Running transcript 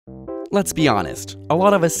let's be honest, a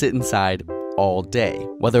lot of us sit inside all day.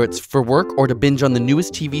 Whether it's for work or to binge on the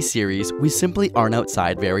newest TV series, we simply aren't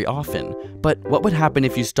outside very often. But what would happen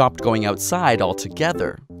if you stopped going outside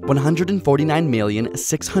altogether?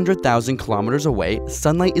 149,600,000 kilometers away,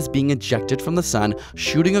 sunlight is being ejected from the sun,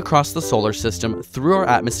 shooting across the solar system through our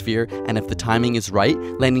atmosphere, and if the timing is right,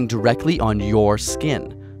 landing directly on your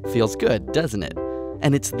skin. Feels good, doesn't it?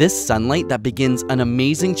 And it's this sunlight that begins an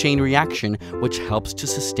amazing chain reaction which helps to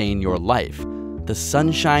sustain your life. The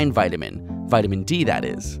sunshine vitamin D that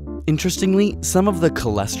is. Interestingly, some of the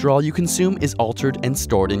cholesterol you consume is altered and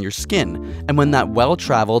stored in your skin, and when that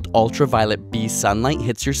well-traveled ultraviolet B sunlight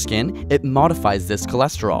hits your skin, it modifies this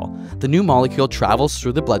cholesterol. The new molecule travels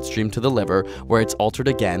through the bloodstream to the liver, where it's altered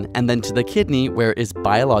again, and then to the kidney, where it is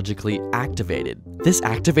biologically activated. This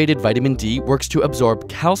activated vitamin D works to absorb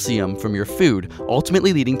calcium from your food,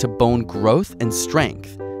 ultimately leading to bone growth and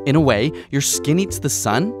strength. In a way, your skin eats the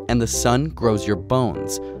sun, and the sun grows your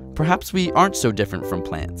bones. Perhaps we aren't so different from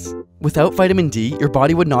plants. Without vitamin D, your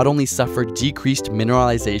body would not only suffer decreased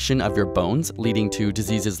mineralization of your bones, leading to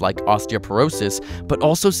diseases like osteoporosis, but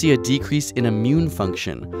also see a decrease in immune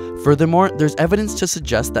function. Furthermore, there's evidence to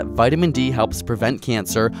suggest that vitamin D helps prevent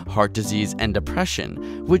cancer, heart disease, and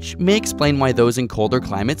depression, which may explain why those in colder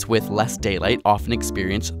climates with less daylight often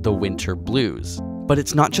experience the winter blues. But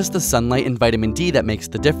it's not just the sunlight and vitamin D that makes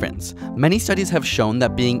the difference. Many studies have shown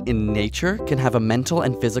that being in nature can have a mental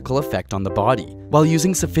and physical effect on the body. While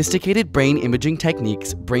using sophisticated brain imaging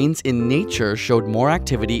techniques, brains in nature showed more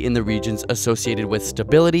activity in the regions associated with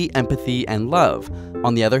stability, empathy, and love.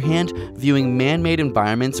 On the other hand, viewing man-made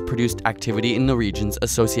environments produced activity in the regions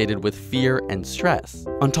associated with fear and stress.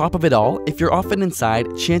 On top of it all, if you're often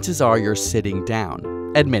inside, chances are you're sitting down.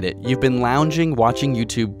 Admit it, you've been lounging watching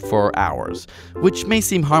YouTube for hours, which may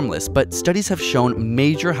seem harmless, but studies have shown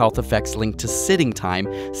major health effects linked to sitting time,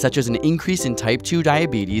 such as an increase in type 2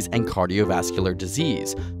 diabetes and cardiovascular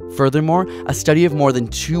disease. Furthermore, a study of more than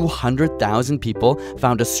 200,000 people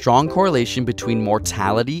found a strong correlation between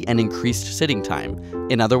mortality and increased sitting time.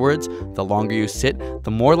 In other words, the longer you sit,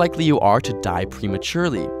 the more likely you are to die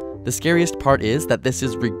prematurely. The scariest part is that this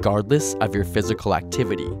is regardless of your physical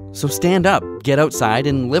activity. So stand up, get outside,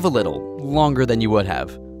 and live a little, longer than you would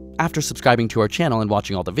have. After subscribing to our channel and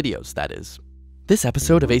watching all the videos, that is. This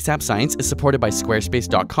episode of AsapSCIENCE is supported by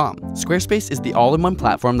Squarespace.com. Squarespace is the all-in-one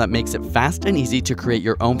platform that makes it fast and easy to create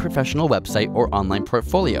your own professional website or online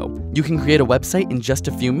portfolio. You can create a website in just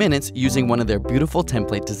a few minutes using one of their beautiful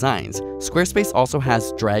template designs. Squarespace also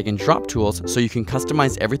has drag and drop tools so you can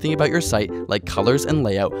customize everything about your site, like colors and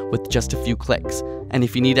layout, with just a few clicks. And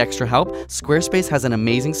if you need extra help, Squarespace has an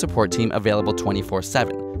amazing support team available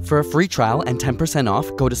 24/7. For a free trial and 10%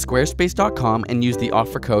 off, go to squarespace.com and use the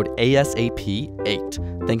offer code ASAP8.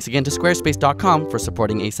 Thanks again to squarespace.com for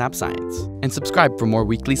supporting AsapSCIENCE. And subscribe for more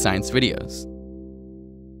weekly science videos.